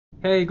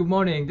Hey, good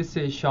morning. This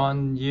is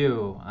Shawn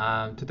Yu.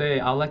 Today,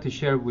 I'd like to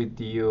share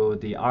with you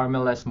the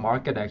RMLS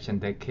market action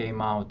that came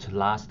out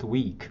last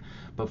week.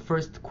 But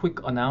first,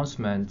 quick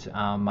announcement.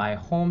 My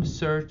home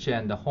search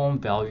and the home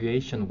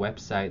valuation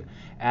website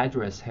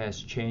address has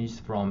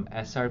changed from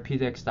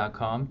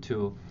srpdex.com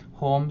to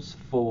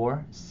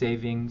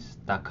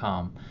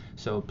homes4savings.com.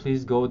 So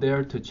please go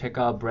there to check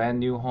out brand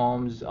new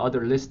homes,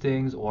 other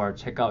listings, or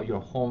check out your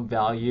home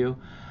value.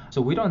 So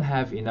we don't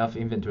have enough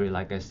inventory,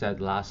 like I said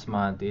last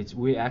month.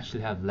 We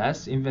actually have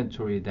less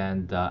inventory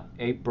than the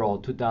April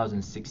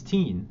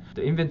 2016.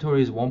 The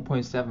inventory is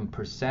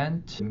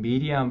 1.7%.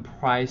 Median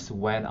price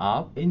went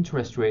up.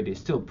 Interest rate is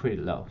still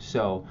pretty low.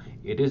 So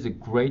it is a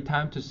great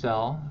time to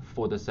sell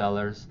for the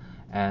sellers,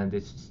 and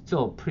it's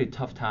still a pretty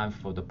tough time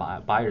for the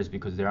buyers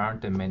because there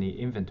aren't that many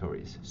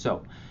inventories.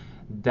 So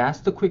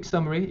that's the quick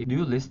summary.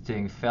 New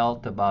listing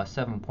fell about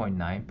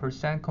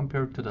 7.9%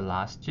 compared to the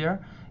last year,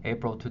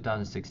 April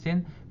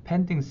 2016.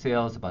 Pending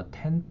sales about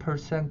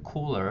 10%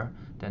 cooler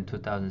than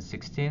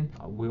 2016.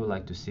 We would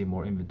like to see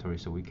more inventory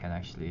so we can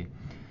actually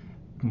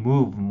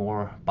move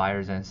more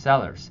buyers and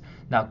sellers.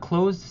 Now,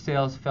 closed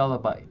sales fell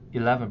about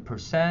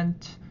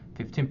 11%,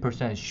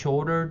 15%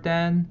 shorter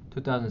than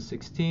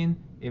 2016.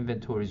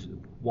 Inventory is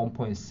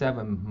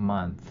 1.7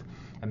 month.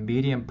 And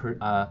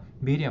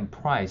median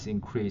price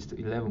increased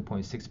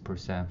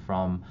 11.6%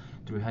 from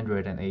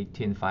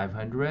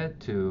 $318,500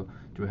 to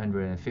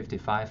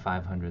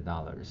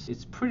 $355,500.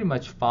 It's pretty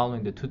much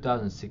following the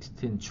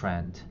 2016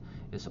 trend.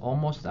 It's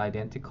almost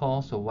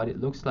identical. So what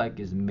it looks like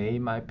is May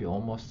might be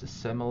almost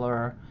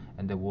similar,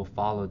 and then we'll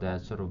follow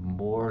that sort of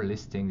more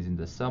listings in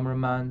the summer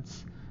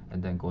months,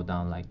 and then go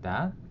down like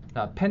that.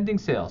 Pending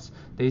sales,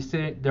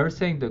 they're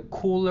saying the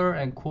cooler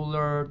and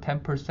cooler,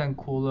 10%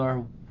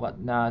 cooler,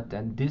 whatnot,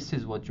 and this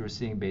is what you're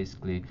seeing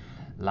basically.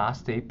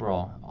 Last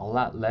April, a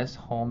lot less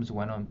homes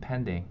went on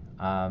pending.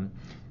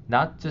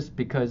 Not just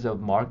because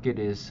of market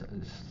is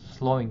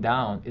slowing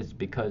down, it's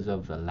because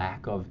of the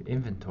lack of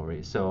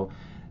inventory. So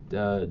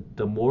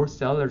the more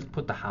sellers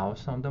put the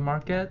house on the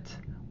market,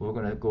 we're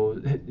gonna go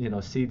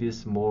see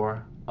this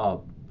more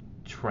up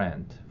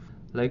trend.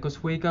 Lake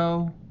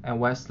Oswego and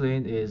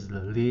Wesleyan is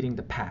leading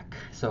the pack.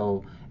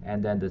 So,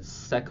 and then the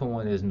second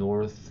one is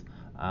Northwest,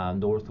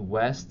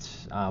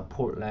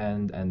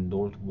 Portland, and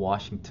North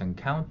Washington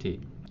County.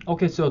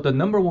 Okay, so the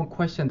number one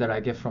question that I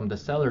get from the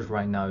sellers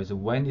right now is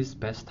when is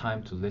best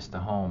time to list a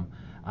home?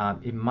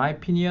 In my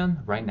opinion,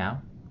 right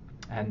now.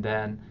 And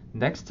then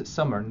next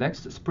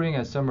spring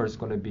and summer is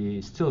going to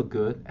be still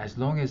good as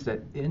long as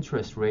that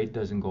interest rate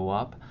doesn't go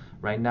up.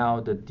 Right now,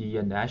 the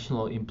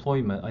national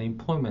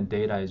unemployment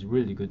data is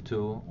really good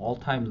too.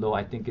 All-time low,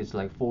 I think it's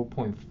like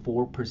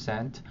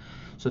 4.4%.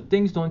 So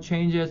things don't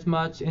change as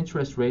much.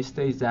 Interest rate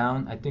stays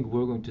down. I think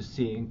we're going to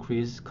see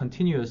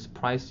continuous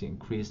price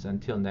increase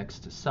until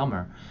next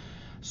summer.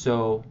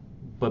 So,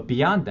 but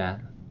beyond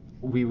that,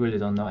 we really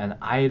don't know, and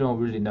I don't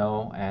really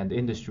know, and the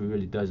industry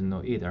really doesn't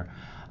know either.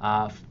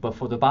 But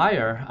for the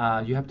buyer,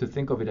 you have to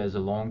think of it as a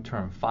long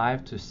term,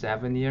 5 to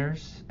 7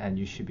 years, and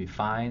you should be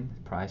fine.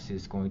 Price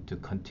is going to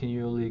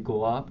continually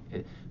go up.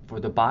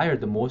 For the buyer,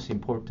 the most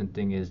important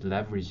thing is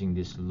leveraging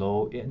this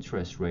low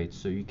interest rate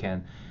so you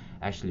can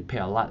actually pay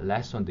a lot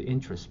less on the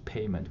interest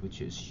payment, which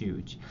is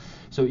huge.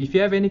 So if you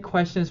have any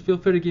questions, feel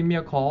free to give me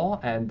a call,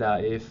 and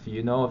if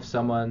you know of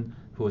someone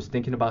who is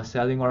thinking about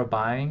selling or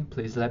buying,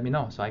 please let me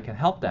know so I can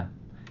help them.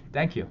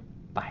 Thank you.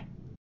 Bye.